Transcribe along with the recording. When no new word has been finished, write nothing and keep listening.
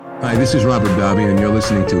Hi, this is Robert Davi, and you're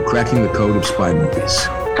listening to Cracking the Code of Spy Movies.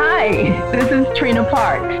 Hi, this is Trina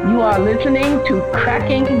Park. You are listening to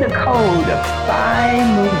Cracking the Code of Spy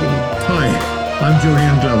Movies. Hi, I'm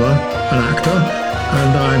Julian Glover, an actor,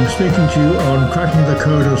 and I'm speaking to you on Cracking the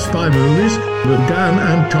Code of Spy Movies with Dan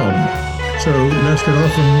and Tom. So let's get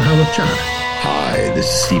off and have a chat. Hi, this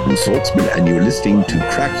is Stephen Saltzman, and you're listening to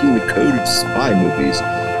Cracking the Code of Spy Movies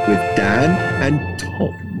with Dan and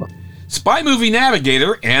Tom. Spy Movie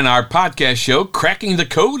Navigator and our podcast show, Cracking the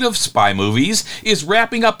Code of Spy Movies, is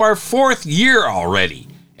wrapping up our 4th year already,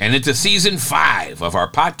 and into season 5 of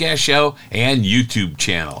our podcast show and YouTube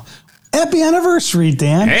channel. Happy anniversary,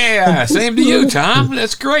 Dan. Hey, same to you, Tom.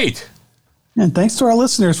 That's great. And thanks to our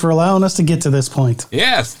listeners for allowing us to get to this point.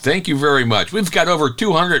 Yes, thank you very much. We've got over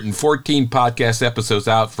 214 podcast episodes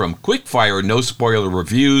out, from quick-fire, no-spoiler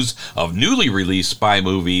reviews of newly released spy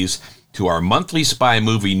movies to our monthly spy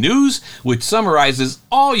movie news, which summarizes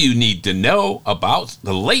all you need to know about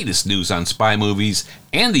the latest news on spy movies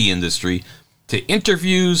and the industry, to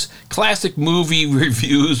interviews, classic movie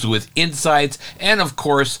reviews with insights, and of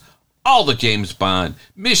course, all the James Bond,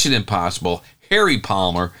 Mission Impossible, Harry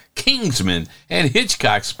Palmer, Kingsman, and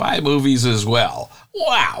Hitchcock spy movies as well.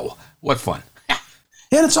 Wow, what fun.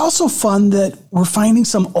 And it's also fun that we're finding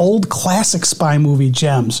some old classic spy movie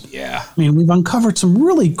gems. Yeah. I mean, we've uncovered some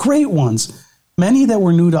really great ones, many that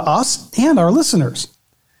were new to us and our listeners.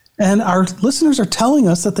 And our listeners are telling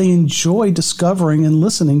us that they enjoy discovering and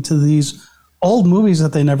listening to these old movies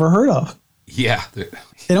that they never heard of. Yeah.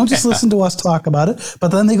 They don't just listen to us talk about it, but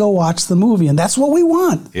then they go watch the movie. And that's what we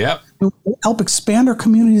want. Yep. To help expand our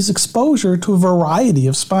community's exposure to a variety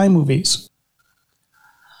of spy movies.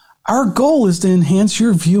 Our goal is to enhance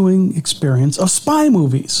your viewing experience of spy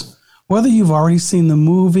movies. Whether you've already seen the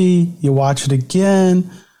movie, you watch it again,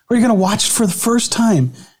 or you're going to watch it for the first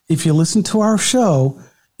time, if you listen to our show,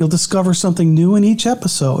 you'll discover something new in each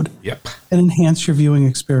episode. Yep. And enhance your viewing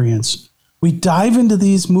experience. We dive into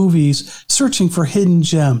these movies searching for hidden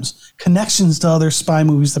gems, connections to other spy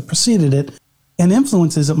movies that preceded it, and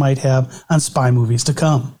influences it might have on spy movies to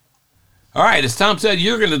come. All right, as Tom said,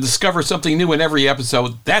 you're going to discover something new in every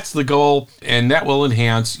episode. That's the goal, and that will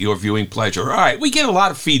enhance your viewing pleasure. All right, we get a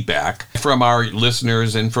lot of feedback from our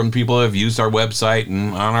listeners and from people who have used our website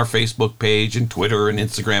and on our Facebook page and Twitter and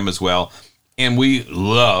Instagram as well. And we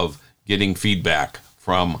love getting feedback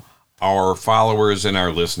from our followers and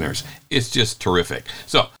our listeners. It's just terrific.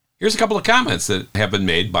 So here's a couple of comments that have been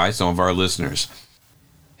made by some of our listeners.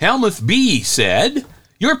 Helmuth B. said,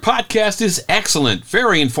 "Your podcast is excellent,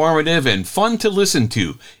 very informative, and fun to listen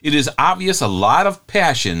to. It is obvious a lot of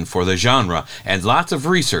passion for the genre and lots of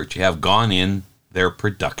research have gone in their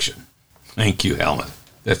production." Thank you, Helmuth.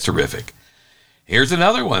 That's terrific. Here's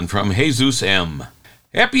another one from Jesus M.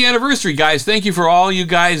 "Happy anniversary, guys. Thank you for all you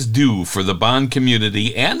guys do for the Bond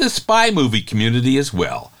community and the spy movie community as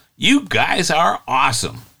well. You guys are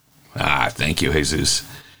awesome." Thank you, Jesus.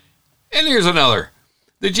 And here's another.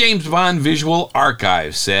 The James Bond Visual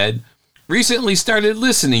Archive said, "Recently started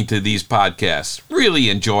listening to these podcasts.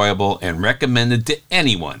 Really enjoyable and recommended to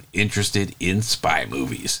anyone interested in spy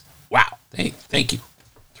movies." Wow. Thank you.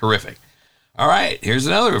 Terrific. All right. Here's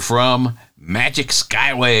another from Magic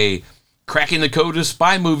Skyway. "Cracking the Code of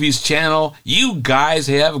Spy Movies channel. You guys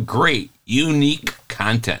have great, unique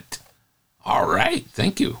content." All right.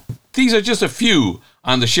 Thank you. These are just a few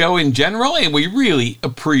on the show in general, and we really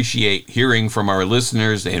appreciate hearing from our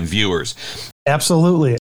listeners and viewers.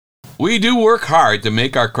 Absolutely. We do work hard to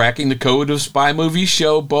make our Cracking the Code of Spy Movies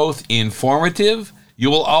show both informative, you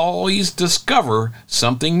will always discover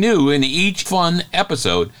something new in each fun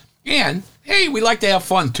episode, and hey, we like to have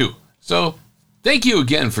fun too. So thank you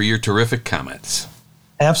again for your terrific comments.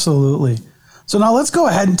 Absolutely. So now let's go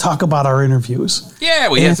ahead and talk about our interviews. Yeah,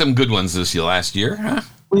 we had some good ones this last year, huh?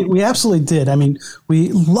 We absolutely did. I mean, we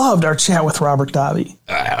loved our chat with Robert Davi.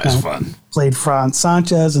 That was fun. Played Franz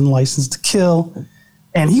Sanchez in License to Kill.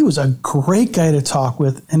 And he was a great guy to talk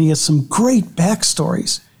with, and he has some great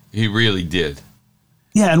backstories. He really did.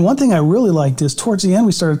 Yeah, and one thing I really liked is towards the end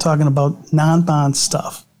we started talking about non-Bond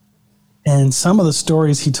stuff. And some of the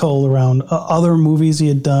stories he told around other movies he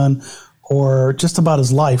had done or just about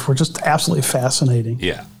his life were just absolutely fascinating.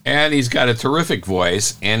 Yeah, and he's got a terrific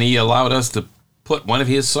voice, and he allowed us to put one of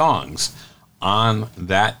his songs on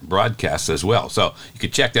that broadcast as well. So you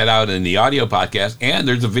can check that out in the audio podcast, and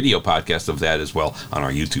there's a video podcast of that as well on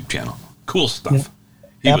our YouTube channel. Cool stuff. Yeah,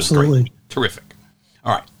 he absolutely. was great. Terrific.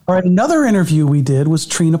 All right. Another interview we did was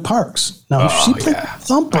Trina Parks. Now, she played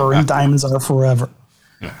Thumper in Diamonds Are Forever.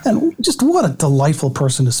 And just what a delightful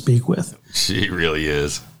person to speak with. She really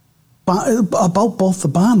is. About both the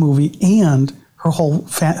Bond movie and her whole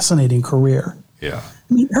fascinating career. Yeah.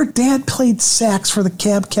 I mean, her dad played sax for the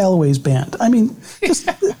Cab Calloway's band. I mean, just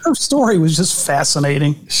her story was just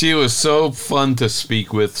fascinating. She was so fun to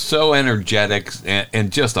speak with, so energetic,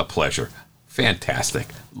 and just a pleasure. Fantastic.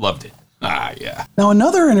 Loved it. Ah, yeah. Now,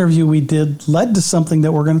 another interview we did led to something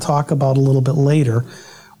that we're going to talk about a little bit later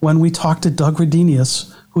when we talked to Doug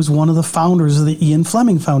Redenius, who's one of the founders of the Ian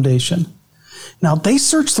Fleming Foundation. Now, they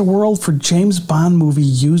search the world for James Bond movie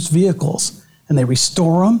used vehicles, and they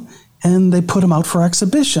restore them, and they put them out for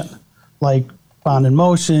exhibition, like Bond in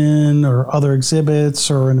Motion or other exhibits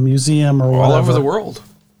or in a museum or whatever. All over the world.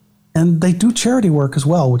 And they do charity work as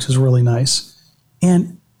well, which is really nice.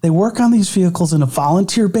 And they work on these vehicles on a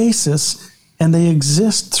volunteer basis, and they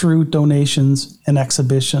exist through donations and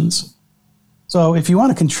exhibitions. So if you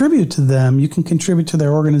want to contribute to them, you can contribute to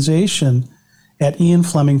their organization at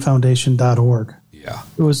ianflemingfoundation.org. Yeah.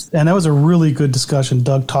 That was a really good discussion,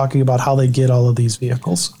 Doug talking about how they get all of these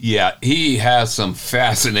vehicles. Yeah, he has some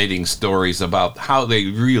fascinating stories about how they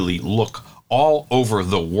really look all over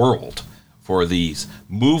the world for these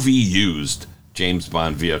movie-used James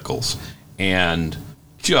Bond vehicles. And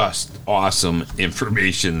just awesome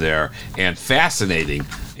information there, and fascinating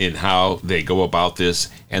in how they go about this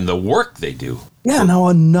and the work they do. Yeah, now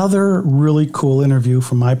another really cool interview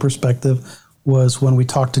from my perspective was when we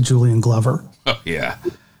talked to Julian Glover. Oh, yeah.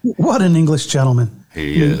 What an English gentleman.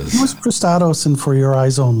 He is. He was Prastados in For Your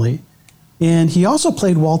Eyes Only. And he also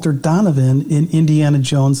played Walter Donovan in Indiana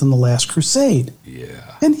Jones and the Last Crusade.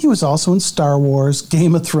 Yeah. And he was also in Star Wars,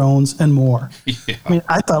 Game of Thrones, and more. Yeah. I mean,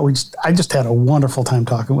 I just had a wonderful time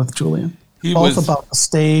talking with Julian. Both about the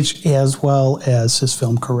stage as well as his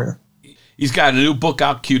film career. He's got a new book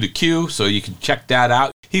out, Q to Q, so you can check that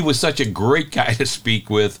out. He was such a great guy to speak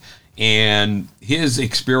with. And his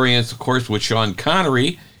experience, of course, with Sean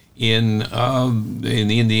Connery in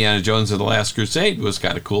the Indiana Jones and the Last Crusade was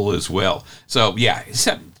kind of cool as well. So, yeah, he's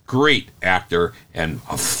a great actor and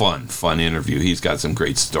a fun interview. He's got some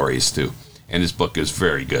great stories, too. And his book is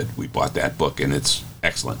very good. We bought that book, and it's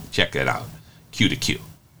excellent. Check it out, Q to Q.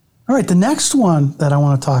 All right, the next one that I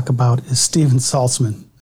want to talk about is Steven Saltzman.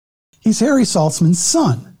 He's Harry Saltzman's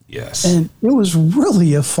son. Yes. And it was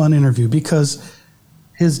really a fun interview because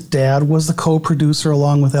his dad was the co-producer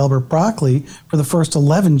along with Albert Broccoli for the first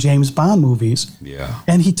 11 James Bond movies. Yeah.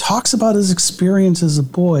 And he talks about his experience as a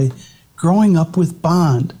boy growing up with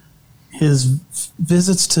Bond, his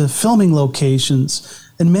visits to filming locations,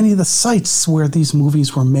 and many of the sites where these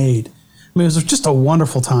movies were made. I mean, it was just a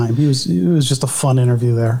wonderful time. It was just a fun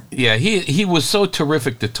interview there. Yeah, he was so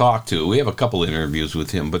terrific to talk to. We have a couple interviews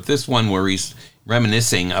with him, but this one where he's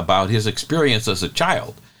reminiscing about his experience as a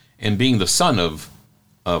child and being the son of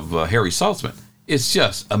Harry Saltzman. It's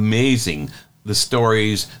just amazing, the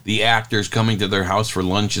stories, the actors coming to their house for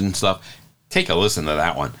lunch and stuff. Take a listen to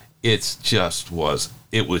that one. It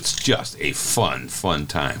was just a fun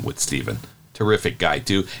time with Steven. Terrific guy,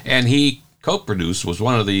 too. And he co-produced, was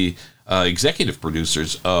one of the executive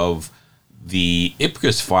producers of the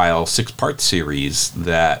Ipcress File 6-part series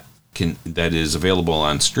that is available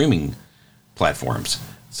on streaming platforms.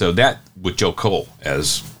 So that, with Joe Cole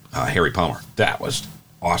as Harry Palmer, that was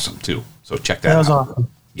awesome too. So check that out. That was awesome.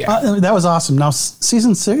 Yeah, that was awesome. Now,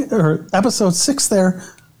 season 6 or episode 6, there,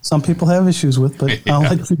 some people have issues with, but I'll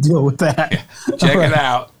let you deal with that. Yeah. Check it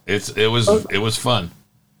out. It was fun.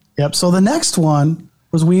 Yep. So the next one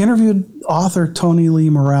was we interviewed author Tony Lee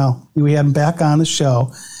Morrell. We had him back on the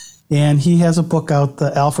show, and he has a book out,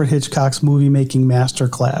 the Alfred Hitchcock's Movie Making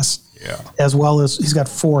Masterclass. Yeah. As well as he's got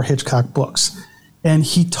 4 Hitchcock books, and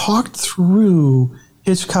he talked through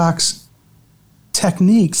Hitchcock's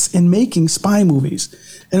techniques in making spy movies.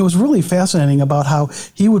 And it was really fascinating about how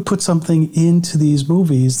he would put something into these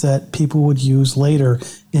movies that people would use later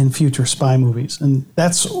in future spy movies. And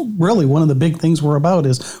that's really one of the big things we're about,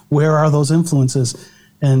 is where are those influences?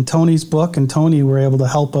 And Tony's book and Tony were able to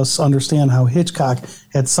help us understand how Hitchcock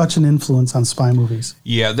had such an influence on spy movies.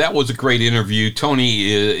 Yeah, that was a great interview.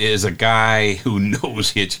 Tony is a guy who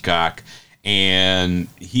knows Hitchcock, and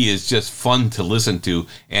he is just fun to listen to,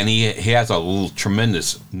 and he has a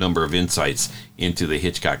tremendous number of insights into the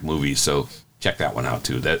Hitchcock movies. So check that one out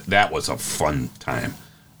too. That was a fun time.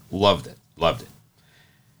 Loved it.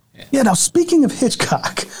 Yeah, now speaking of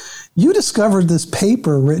Hitchcock, you discovered this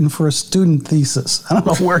paper written for a student thesis. I don't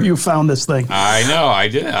know where you found this thing. I know, I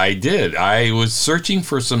did. I was searching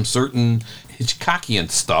for some certain Hitchcockian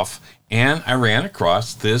stuff, and I ran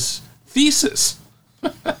across this thesis.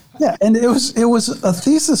 Yeah, and it was a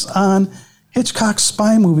thesis on Hitchcock's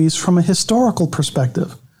spy movies from a historical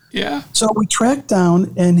perspective. Yeah. So we tracked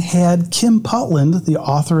down and had Kim Putland, the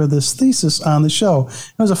author of this thesis, on the show.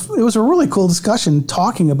 It was a really cool discussion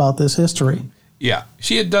talking about this history. Yeah.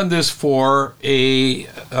 She had done this for a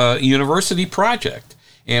university project.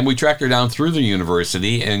 And we tracked her down through the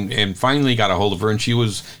university and finally got a hold of her, and she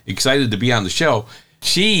was excited to be on the show.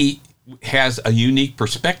 She has a unique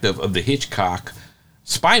perspective of the Hitchcock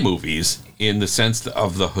spy movies in the sense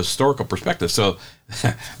of the historical perspective. So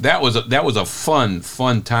that was a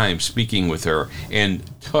fun time speaking with her, and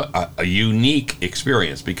a unique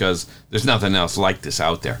experience because there's nothing else like this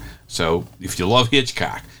out there. So if you love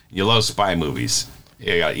Hitchcock, you love spy movies,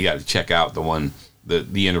 you got to check out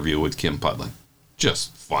the interview with Kim Putland.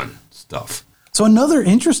 Just fun stuff. So another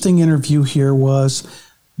interesting interview here was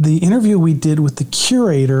the interview we did with the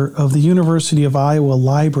curator of the University of Iowa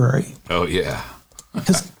Library. Oh, yeah.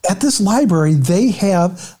 Because at this library, they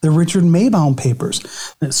have the Richard Maybaum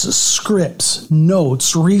papers. This is scripts,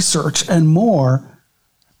 notes, research, and more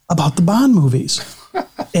about the Bond movies.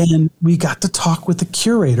 And we got to talk with the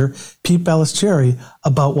curator, Pete Ballestieri,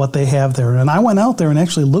 about what they have there. And I went out there and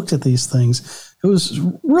actually looked at these things. It was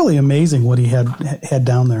really amazing what he had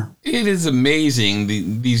down there. It is amazing,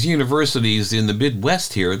 these universities in the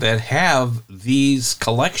Midwest here that have these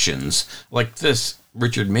collections like this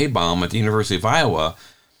Richard Maybaum at the University of Iowa.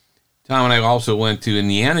 Tom and I also went to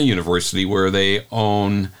Indiana University, where they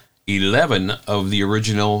own 11 of the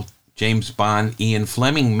original James Bond Ian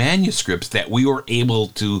Fleming manuscripts that we were able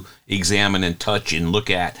to examine and touch and look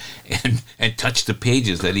at and touch the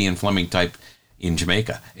pages that Ian Fleming typed in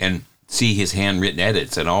Jamaica and see his handwritten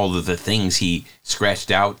edits and all of the things he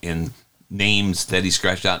scratched out and names that he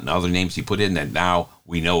scratched out and other names he put in that now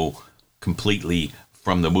we know completely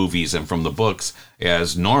from the movies and from the books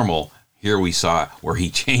as normal. Here we saw where he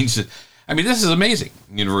changed it. I mean, this is amazing.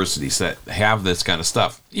 Universities that have this kind of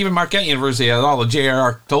stuff. Even Marquette University has all the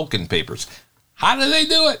J.R.R. Tolkien papers. How do they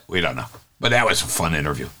do it? We don't know. But that was a fun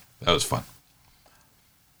interview. That was fun.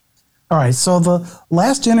 All right, so the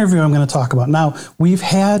last interview I'm going to talk about. Now, we've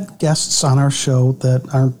had guests on our show that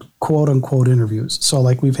aren't quote-unquote interviews. So,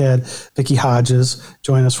 like, we've had Vicki Hodges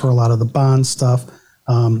join us for a lot of the Bond stuff.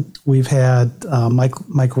 We've had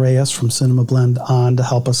Mike Reyes from Cinema Blend on to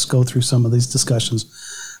help us go through some of these discussions.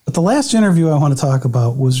 But the last interview I want to talk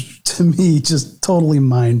about was, to me, just totally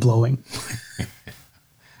mind-blowing.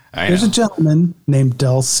 There's a gentleman named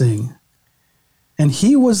Del Singh, and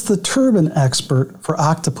he was the turban expert for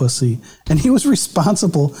Octopussy, and he was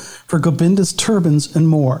responsible for Gobinda's turbans and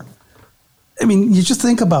more. I mean, you just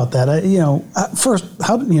think about that. First,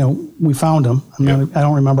 how we found him. I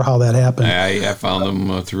don't remember how that happened. I found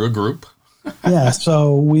him through a group. Yeah,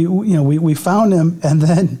 so we found him, and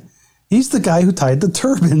then he's the guy who tied the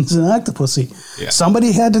turbans in Octopussy. Yeah.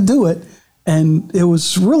 Somebody had to do it, and it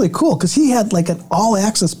was really cool because he had like an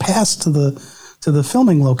all-access pass to the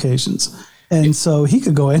filming locations. And so he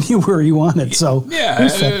could go anywhere he wanted. So yeah,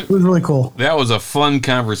 it was really cool. That was a fun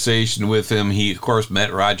conversation with him. He, of course,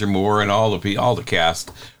 met Roger Moore and all the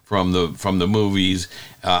cast from the movies,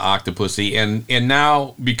 Octopussy. And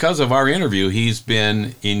now, because of our interview, he's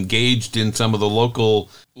been engaged in some of the local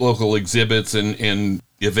exhibits and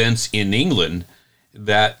events in England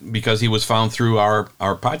because he was found through our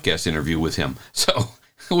podcast interview with him. So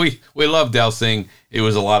we love Del Singh. It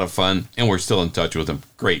was a lot of fun, and we're still in touch with him.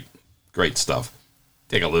 Great stuff.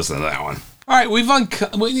 Take a listen to that one. All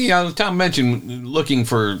right, Tom mentioned looking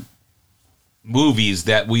for movies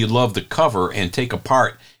that we love to cover and take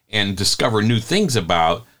apart and discover new things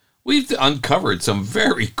about. We've uncovered some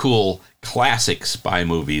very cool classic spy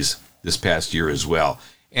movies this past year as well.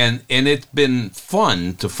 And it's been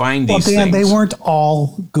fun to find these things. They weren't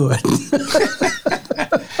all good.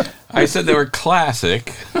 I said they were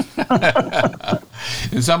classic.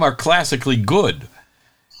 And some are classically good.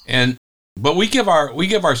 But we give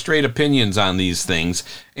our straight opinions on these things,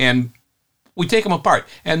 and we take them apart.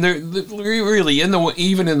 And they're really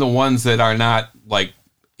even in the ones that are not like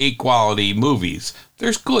A quality movies,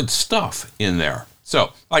 there's good stuff in there.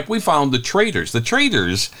 So, like, we found The Traitors. The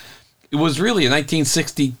Traitors, it was really a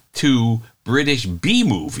 1962 British B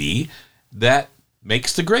movie that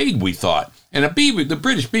makes the grade, we thought. And the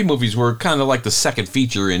British B movies were kind of like the second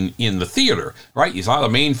feature in the theater, right? You saw the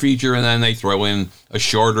main feature, and then they throw in a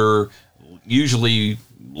shorter, usually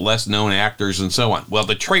less known actors and so on. Well,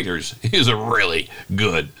 The Traitors is a really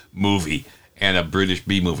good movie and a British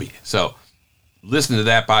B movie. So listen to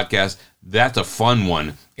that podcast. That's a fun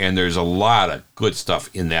one, and there's a lot of good stuff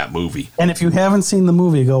in that movie. And if you haven't seen the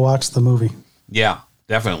movie, go watch the movie. Yeah,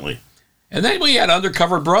 definitely. And then we had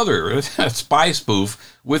Undercover Brother, a spy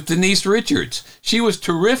spoof with Denise Richards. She was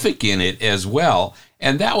terrific in it as well,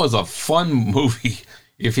 and that was a fun movie.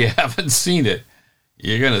 If you haven't seen it,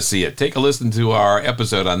 you're going to see it. Take a listen to our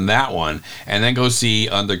episode on that one, and then go see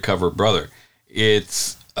Undercover Brother.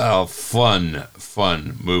 It's a fun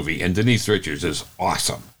movie, and Denise Richards is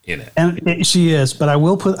awesome in it. And she is, but I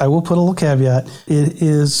will put a little caveat. It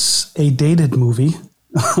is a dated movie,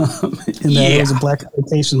 in that it was a black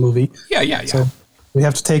exploitation movie. Yeah. So we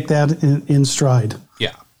have to take that in stride.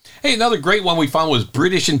 Yeah. Hey, another great one we found was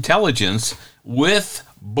British Intelligence with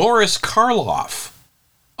Boris Karloff.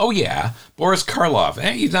 Oh, yeah, Boris Karloff.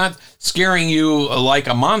 Hey, he's not scaring you like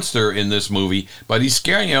a monster in this movie, but he's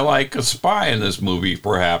scaring you like a spy in this movie,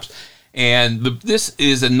 perhaps. And this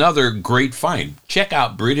is another great find. Check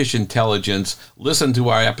out British Intelligence. Listen to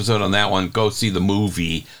our episode on that one. Go see the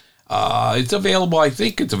movie. It's available. I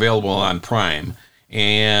think it's available on Prime.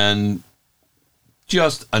 And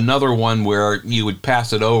just another one where you would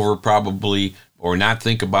pass it over probably, or not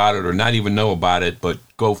think about it, or not even know about it, but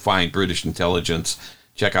go find British Intelligence.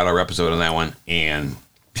 Check out our episode on that one, and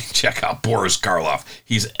check out Boris Karloff.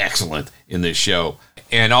 He's excellent in this show.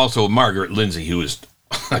 And also Margaret Lindsay, who is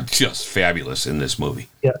just fabulous in this movie.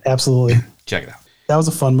 Yeah, absolutely. Check it out. That was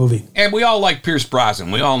a fun movie. And we all like Pierce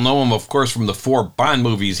Brosnan. We all know him, of course, from the 4 Bond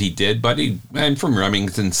movies he did, and from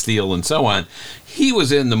Remington Steele and so on. He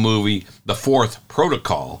was in the movie The Fourth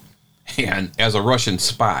Protocol, and as a Russian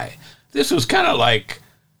spy. This was kind of like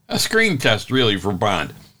a screen test, really, for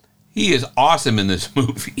Bond. He is awesome in this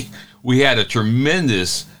movie. We had a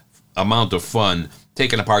tremendous amount of fun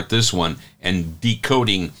taking apart this one and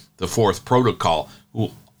decoding The Fourth Protocol,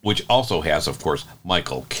 which also has, of course,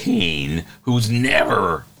 Michael Caine, who's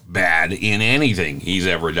never bad in anything he's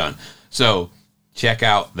ever done. So check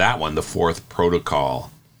out that one, The Fourth Protocol.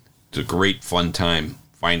 It's a great fun time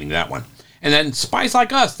finding that one. And then Spies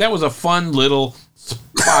Like Us. That was a fun little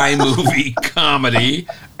spy movie comedy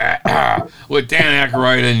with Dan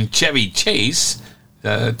Aykroyd and Chevy Chase.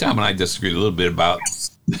 Tom and I disagreed a little bit about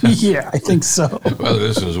Yeah, I think so. whether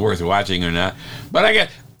this was worth watching or not. But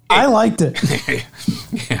I liked it.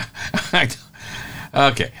 Yeah.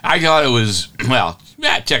 Okay. I thought it was,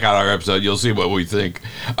 check out our episode. You'll see what we think.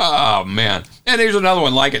 Oh, man. And here's another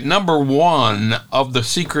one like it. Number 1 of The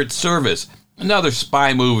Secret Service. Another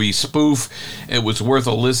spy movie spoof. It was worth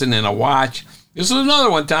a listen and a watch. This is another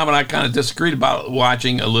one Tom and I kind of disagreed about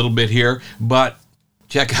watching a little bit here, but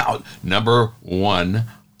check out number 1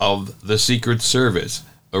 of The Secret Service.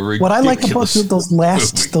 What I like about those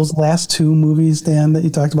last 2 movies, Dan, that you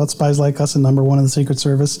talked about, Spies Like Us and number 1 of The Secret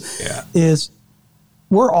Service, is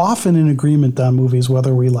we're often in agreement on movies,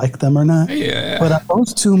 whether we like them or not. Yeah. But on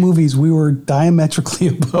those 2 movies, we were diametrically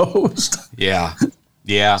opposed. Yeah.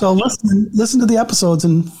 So listen to the episodes,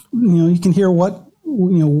 and you can hear why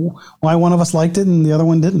one of us liked it and the other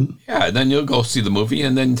one didn't. Yeah, and then you'll go see the movie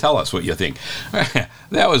and then tell us what you think.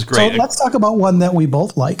 That was great. So let's talk about one that we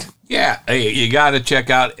both like. Yeah, hey, you got to check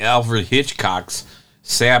out Alfred Hitchcock's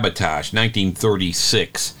Sabotage,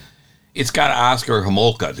 1936. It's got Oscar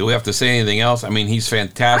Homolka. Do we have to say anything else? I mean, he's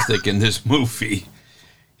fantastic in this movie.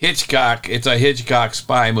 Hitchcock, it's a Hitchcock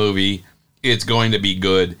spy movie. It's going to be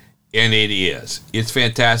good, and it is. It's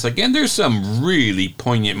fantastic, and there's some really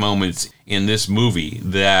poignant moments in this movie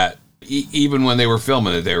that even when they were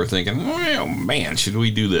filming it, they were thinking, oh, man, should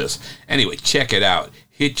we do this? Anyway, check it out.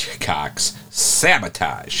 Hitchcock's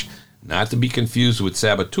Sabotage. Not to be confused with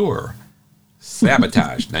Saboteur.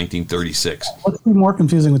 Sabotage, 1936. Let's be more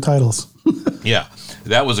confusing with titles. Yeah,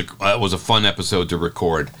 that was a fun episode to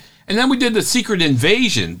record. And then we did The Secret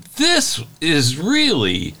Invasion. This is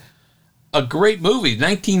really a great movie,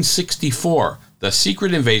 1964. The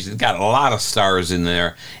Secret Invasion. Got a lot of stars in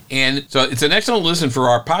there. And so it's an excellent listen for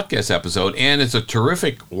our podcast episode, and it's a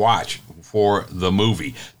terrific watch for the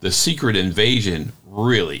movie. The Secret Invasion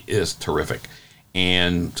really is terrific.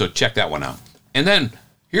 And so check that one out. And then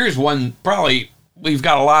here's one, probably we've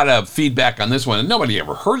got a lot of feedback on this one, and nobody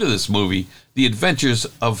ever heard of this movie, The Adventures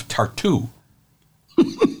of Tartu.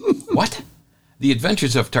 What? The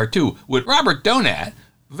Adventures of Tartu with Robert Donat,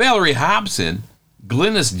 Valerie Hobson,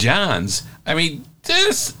 Glynis Johns. I mean,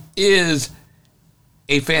 this is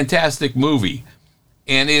a fantastic movie.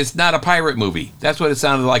 And it's not a pirate movie. That's what it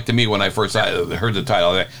sounded like to me when I first heard the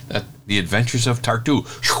title. The Adventures of Tartu.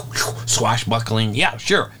 Swashbuckling. Yeah,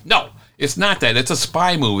 sure. No, it's not that. It's a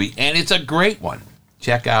spy movie, and it's a great one.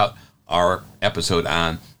 Check out our episode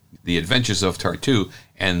on The Adventures of Tartu,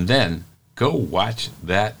 and then go watch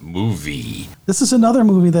that movie. This is another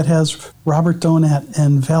movie that has Robert Donat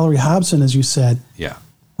and Valerie Hobson, as you said. Yeah.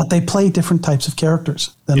 But they play different types of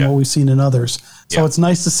characters than what we've seen in others. So it's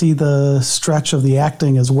nice to see the stretch of the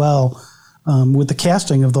acting as well with the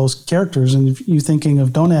casting of those characters. And if you're thinking of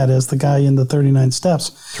Donat as the guy in the 39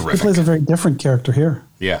 Steps, Terrific. he plays a very different character here.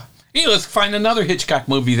 Yeah. Hey, let's find another Hitchcock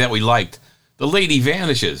movie that we liked. The Lady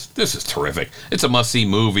Vanishes. This is terrific. It's a must-see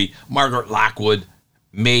movie. Margaret Lockwood,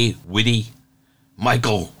 Mae Whitty,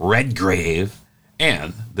 Michael Redgrave,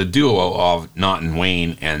 and the duo of Naughton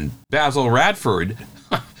Wayne and Basil Radford,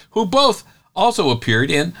 who both also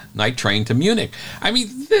appeared in Night Train to Munich. I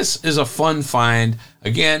mean, this is a fun find.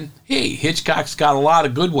 Again, hey, Hitchcock's got a lot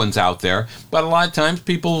of good ones out there, but a lot of times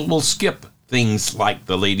people will skip things like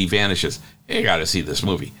The Lady Vanishes. Hey, you got to see this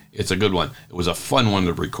movie. It's a good one. It was a fun one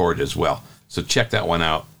to record as well. So check that one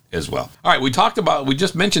out as well. All right, we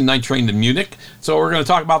just mentioned Night Train to Munich, so we're going to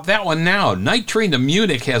talk about that one now. Night Train to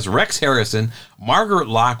Munich has Rex Harrison, Margaret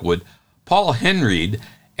Lockwood, Paul Henreid,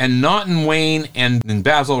 and Naughton Wayne and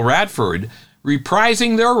Basil Radford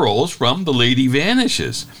reprising their roles from The Lady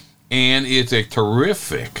Vanishes. And it's a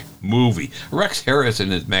terrific movie. Rex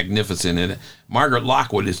Harrison is magnificent in it. Margaret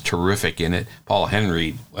Lockwood is terrific in it. Paul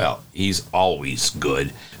Henreid, well, he's always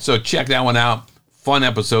good. So check that one out. Fun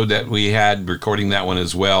episode that we had recording that one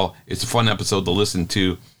as well. It's a fun episode to listen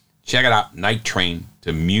to. Check it out, Night Train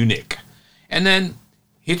to Munich. And then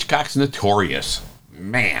Hitchcock's Notorious.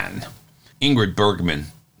 Man. Ingrid Bergman,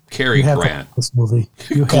 Cary Grant, this movie.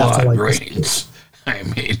 You have to like Rains. I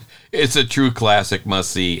mean, it's a true classic,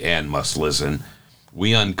 must see and must listen.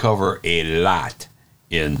 We uncover a lot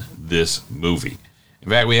in this movie. In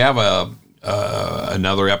fact, we have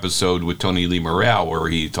another episode with Tony Lee Morrell where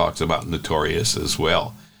he talks about Notorious as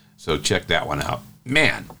well. So check that one out.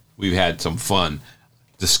 Man, we've had some fun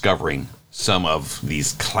discovering some of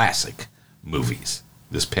these classic movies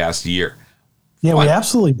this past year. Yeah, we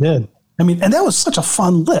absolutely did. I mean, and that was such a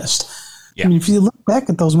fun list. Yeah. I mean, if you look back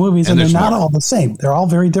at those movies, and they're not all the same. They're all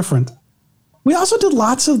very different. We also did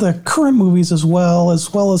lots of the current movies as well as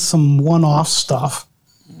some one-off stuff.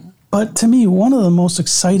 But to me, one of the most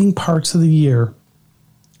exciting parts of the year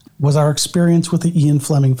was our experience with the Ian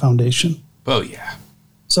Fleming Foundation. Oh, yeah.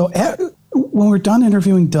 So when we're done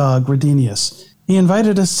interviewing Doug Redenius, he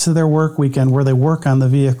invited us to their work weekend where they work on the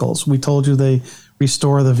vehicles. We told you they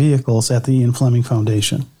restore the vehicles at the Ian Fleming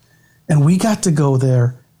Foundation. And we got to go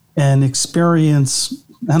there and experience,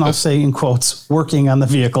 and I'll say in quotes, working on the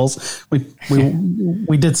vehicles.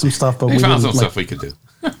 We did some stuff, but we found some stuff we could do.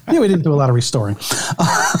 Yeah, we didn't do a lot of restoring.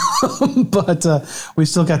 But we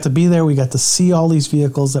still got to be there. We got to see all these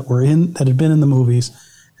vehicles that had been in the movies.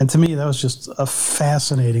 And to me, that was just a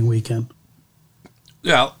fascinating weekend.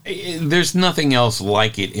 Well, there's nothing else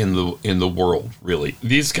like it in the world, really.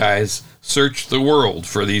 These guys search the world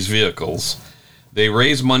for these vehicles. They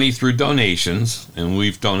raise money through donations, and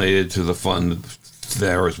we've donated to the fund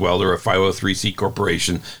there as well. They're a 503c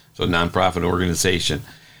corporation, so a nonprofit organization.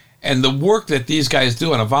 And the work that these guys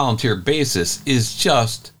do on a volunteer basis is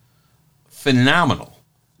just phenomenal.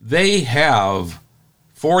 They have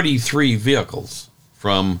 43 vehicles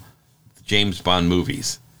from the James Bond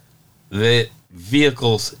movies. The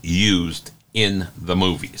vehicles used in the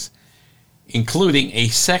movies, including a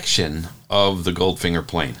section of the Goldfinger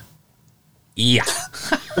plane. Yeah.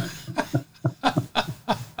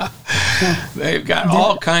 They've got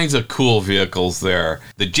all kinds of cool vehicles there.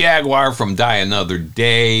 The Jaguar from Die Another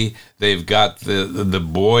Day. They've got the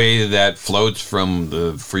boy that floats from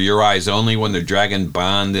the For Your Eyes Only when they're dragging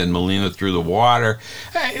Bond and Melina through the water.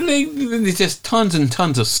 There's just tons and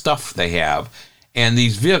tons of stuff they have. And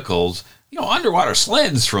these vehicles, underwater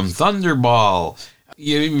sleds from Thunderball.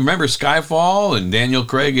 You remember Skyfall and Daniel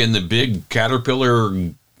Craig in the big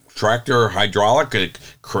Caterpillar tractor hydraulic, it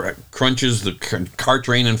crunches the car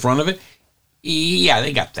train in front of it. Yeah,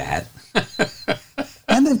 they got that.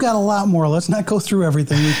 And they've got a lot more. Let's not go through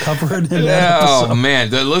everything. We covered in that episode. Oh,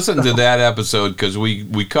 man. Listen to that episode because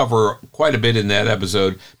we cover quite a bit in that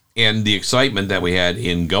episode and the excitement that we had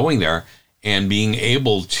in going there and being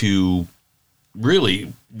able to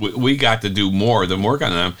really, we got to do more than work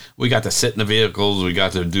on them. We got to sit in the vehicles. We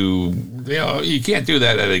got to do, you can't do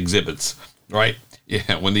that at exhibits, right?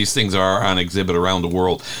 Yeah, when these things are on exhibit around the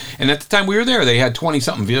world. And at the time we were there, they had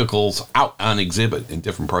 20-something vehicles out on exhibit in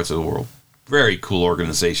different parts of the world. Very cool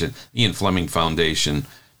organization. Ian Fleming Foundation.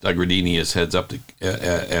 Doug Redenius heads up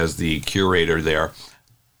as the curator there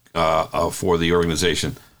for the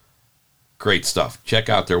organization. Great stuff. Check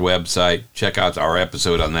out their website. Check out our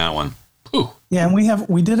episode on that one. Whew. Yeah, and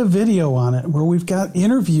we did a video on it where we've got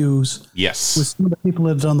interviews with some of the people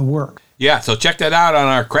that have done the work. Yeah, so check that out on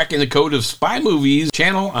our Cracking the Code of Spy Movies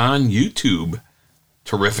channel on YouTube.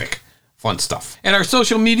 Terrific. Fun stuff. And our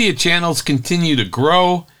social media channels continue to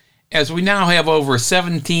grow as we now have over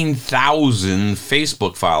 17,000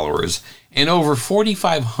 Facebook followers and over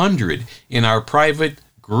 4,500 in our private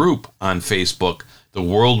group on Facebook, the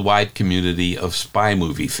worldwide community of spy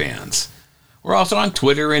movie fans. We're also on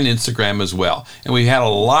Twitter and Instagram as well. And we've had a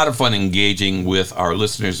lot of fun engaging with our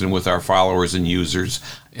listeners and with our followers and users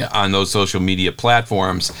on those social media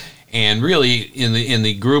platforms. And really, in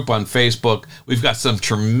the group on Facebook, we've got some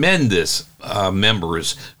tremendous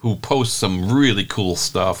members who post some really cool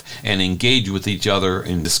stuff and engage with each other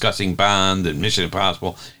in discussing Bond and Mission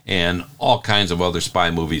Impossible and all kinds of other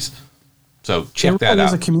spy movies. So check that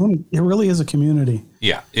out. It really is a community.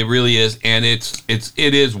 Yeah, it really is, and it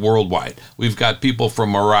is worldwide. We've got people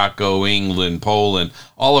from Morocco, England, Poland,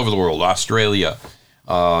 all over the world, Australia,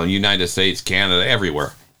 United States, Canada,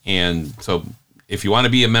 everywhere. And so if you want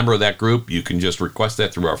to be a member of that group, you can just request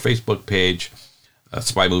that through our Facebook page,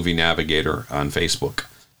 Spy Movie Navigator on Facebook.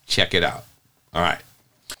 Check it out. All right.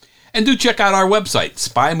 And do check out our website,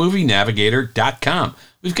 spymovienavigator.com.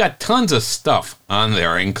 We've got tons of stuff on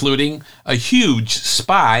there, including a huge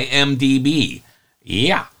Spy MDB.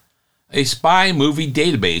 Yeah, a spy movie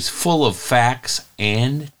database full of facts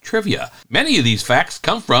and trivia. Many of these facts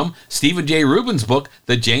come from Stephen J. Rubin's book,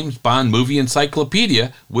 The James Bond Movie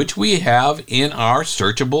Encyclopedia, which we have in our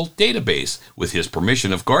searchable database. With his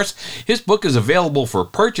permission, of course. His book is available for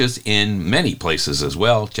purchase in many places as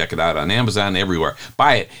well. Check it out on Amazon, everywhere.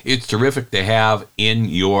 Buy it. It's terrific to have in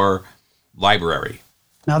your library.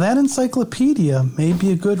 Now, that encyclopedia may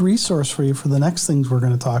be a good resource for you for the next things we're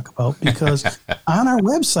going to talk about, because on our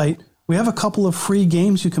website, we have a couple of free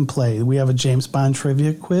games you can play. We have a James Bond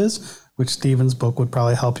trivia quiz, which Stephen's book would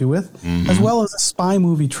probably help you with, as well as a spy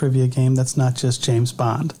movie trivia game that's not just James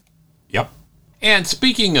Bond. Yep. And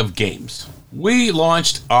speaking of games, we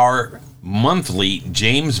launched our monthly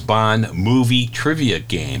James Bond movie trivia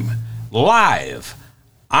game live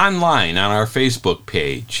online on our Facebook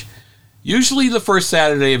page. Usually the first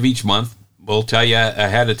Saturday of each month. We'll tell you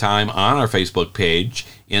ahead of time on our Facebook page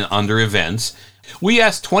under events. We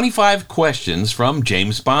ask 25 questions from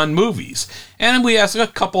James Bond movies, and we ask a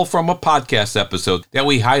couple from a podcast episode that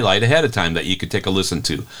we highlight ahead of time that you could take a listen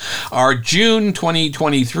to. Our June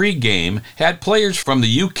 2023 game had players from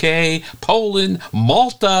the UK, Poland,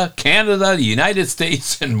 Malta, Canada, the United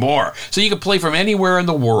States, and more. So you can play from anywhere in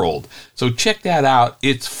the world. So check that out.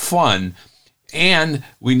 It's fun. And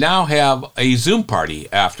we now have a Zoom party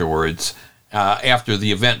afterwards, after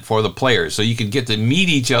the event for the players. So you can get to meet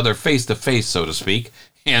each other face to face, so to speak,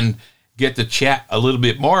 and get to chat a little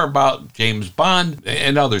bit more about James Bond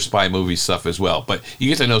and other spy movie stuff as well. But you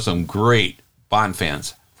get to know some great Bond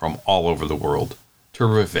fans from all over the world.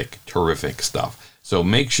 Terrific, terrific stuff. So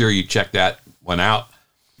make sure you check that one out.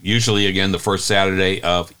 Usually, again, the first Saturday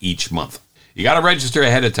of each month. You got to register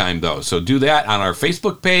ahead of time, though. So do that on our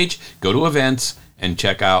Facebook page. Go to events and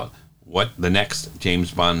check out what the next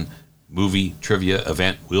James Bond movie trivia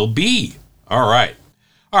event will be. All right.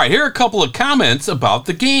 Here are a couple of comments about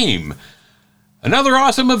the game. Another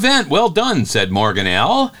awesome event. Well done, said Morgan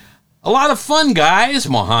L. A lot of fun, guys,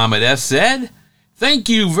 Mohammed S. said. Thank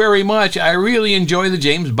you very much. I really enjoy the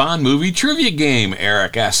James Bond movie trivia game,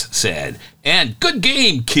 Eric S. said. And good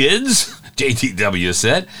game, kids. JTW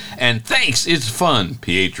said, and thanks, it's fun,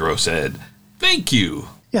 Pietro said. Thank you.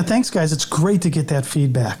 Yeah, thanks, guys. It's great to get that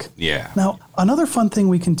feedback. Yeah. Now, another fun thing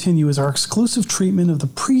we continue is our exclusive treatment of the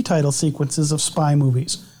pre-title sequences of spy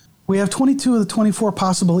movies. We have 22 of the 24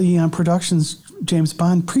 possible Eon Productions James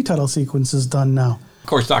Bond pre-title sequences done now. Of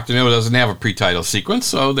course, Dr. No doesn't have a pre-title sequence,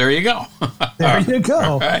 so there you go. There you go.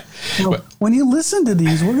 All right. Now, when you listen to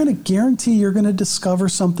these, we're going to guarantee you're going to discover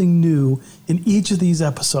something new in each of these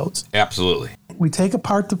episodes. Absolutely. We take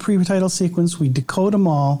apart the pre-title sequence, we decode them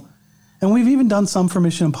all, and we've even done some for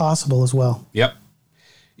Mission Impossible as well. Yep.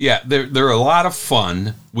 Yeah, they're a lot of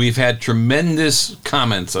fun. We've had tremendous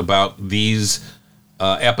comments about these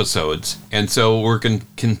episodes, and so we're going to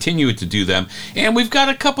continue to do them. And we've got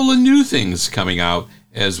a couple of new things coming out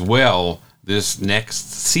as well this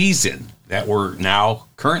next season that we're now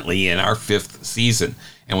currently in our 5th season.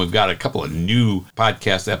 And we've got a couple of new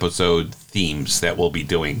podcast episode themes that we'll be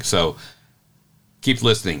doing. So keep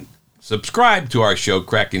listening. Subscribe to our show,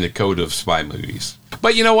 Cracking the Code of Spy Movies.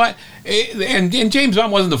 But you know what? And James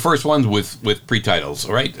Bond wasn't the first ones with pre-titles,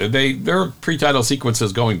 right? There are pre-title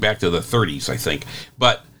sequences going back to the 30s, I think.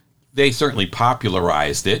 But they certainly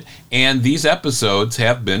popularized it. And these episodes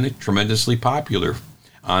have been tremendously popular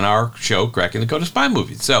on our show, Cracking the Code of Spy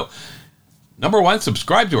Movies. So, number one,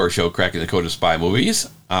 subscribe to our show, Cracking the Code of Spy Movies,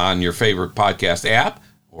 on your favorite podcast app.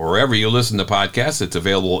 Wherever you listen to podcasts, it's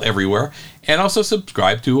available everywhere. And also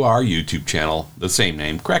subscribe to our YouTube channel, the same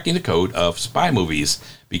name, Cracking the Code of Spy Movies,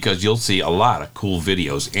 because you'll see a lot of cool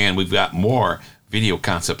videos. And we've got more video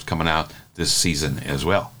concepts coming out this season as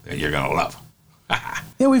well that you're going to love.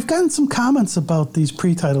 Yeah, we've gotten some comments about these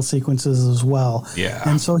pre-title sequences as well. Yeah.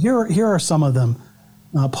 And so here are some of them.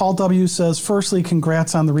 Paul W. says, firstly,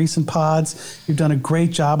 congrats on the recent pods. You've done a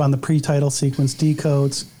great job on the pre-title sequence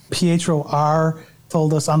decodes. Pietro R.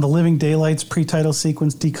 told us on the Living Daylights pre-title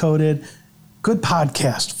sequence decoded. Good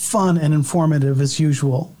podcast, fun and informative as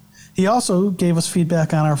usual. He also gave us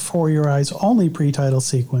feedback on our For Your Eyes Only pre-title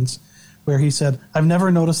sequence, where he said, I've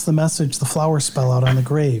never noticed the message, the flower spell out on the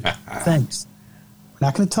grave. Thanks. We're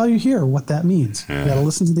not going to tell you here what that means. You got to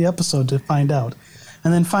listen to the episode to find out.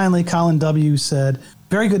 And then finally, Colin W. said,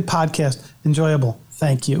 very good podcast, enjoyable.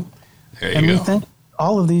 Thank you. There you go. We thank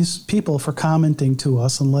all of these people for commenting to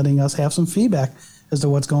us and letting us have some feedback as to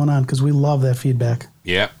what's going on, because we love that feedback.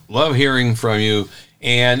 Yeah, love hearing from you.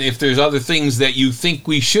 And if there's other things that you think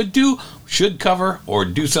we should do, should cover, or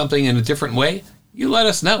do something in a different way, you let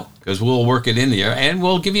us know, because we'll work it in there and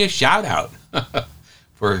we'll give you a shout out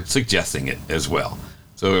for suggesting it as well.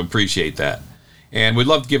 So appreciate that. And we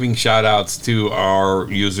love giving shout outs to our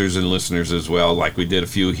users and listeners as well, like we did a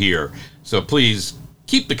few here. So please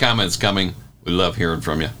keep the comments coming. We love hearing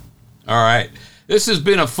from you. All right. This has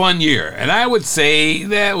been a fun year, and I would say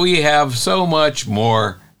that we have so much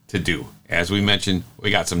more to do. As we mentioned,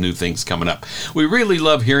 we got some new things coming up. We really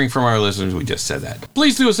love hearing from our listeners. We just said that.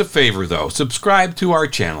 Please do us a favor, though. Subscribe to our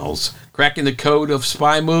channels. Cracking the Code of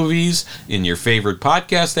Spy Movies in your favorite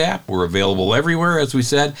podcast app. We're available everywhere, as we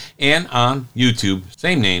said, and on YouTube.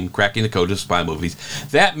 Same name, Cracking the Code of Spy Movies.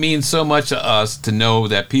 That means so much to us to know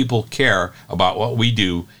that people care about what we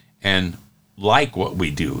do and like what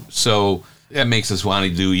we do. So that makes us want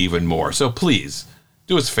to do even more. So please,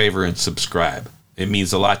 do us a favor and subscribe. It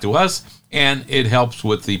means a lot to us, and it helps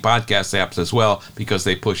with the podcast apps as well, because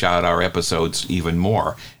they push out our episodes even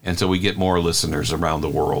more. And so we get more listeners around the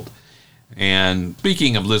world. And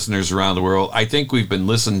speaking of listeners around the world, I think we've been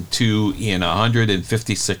listened to in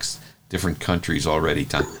 156 different countries already,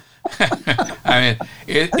 Tom. I mean,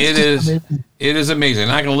 it is amazing. I'm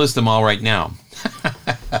not going to list them all right now.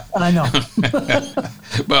 I know.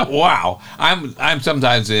 But wow, I'm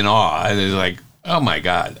sometimes in awe. And it's like, oh my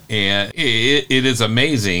God. And it is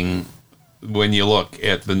amazing when you look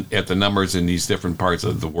at the numbers in these different parts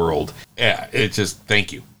of the world. Yeah, it's just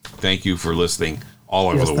thank you. Thank you for listening all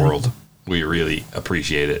over the world. We really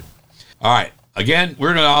appreciate it. All right. Again,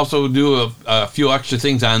 we're going to also do a few extra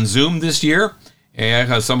things on Zoom this year.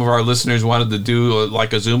 And some of our listeners wanted to do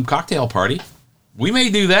like a Zoom cocktail party. We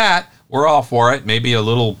may do that. We're all for it. Maybe a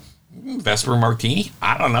little Vesper Martini.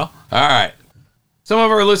 I don't know. All right. Some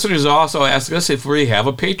of our listeners also asked us if we have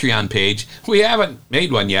a Patreon page. We haven't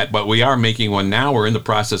made one yet, but we are making one now. We're in the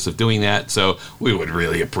process of doing that. So we would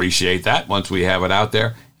really appreciate that once we have it out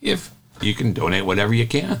there. If you can donate whatever you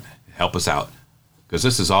can. Help us out, because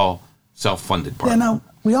this is all self-funded part. Yeah, now,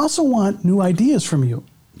 we also want new ideas from you.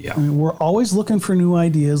 Yeah. I mean, we're always looking for new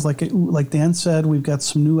ideas. Like Dan said, we've got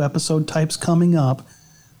some new episode types coming up,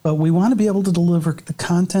 but we want to be able to deliver the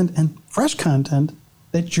content and fresh content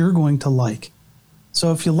that you're going to like.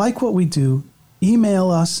 So if you like what we do, email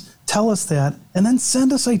us, tell us that, and then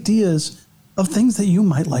send us ideas of things that you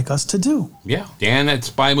might like us to do. Yeah. Dan at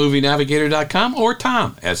SpyMovieNavigator.com or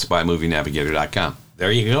Tom at SpyMovieNavigator.com.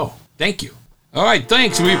 There you go. Thank you. All right,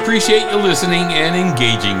 thanks. We appreciate you listening and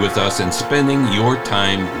engaging with us and spending your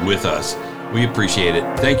time with us. We appreciate it.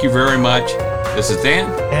 Thank you very much. This is Dan.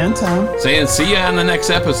 And Tom. Saying see you on the next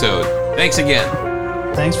episode. Thanks again.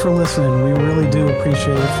 Thanks for listening. We really do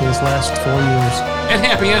appreciate it for this last 4 years. And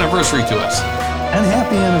happy anniversary to us. And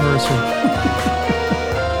happy anniversary.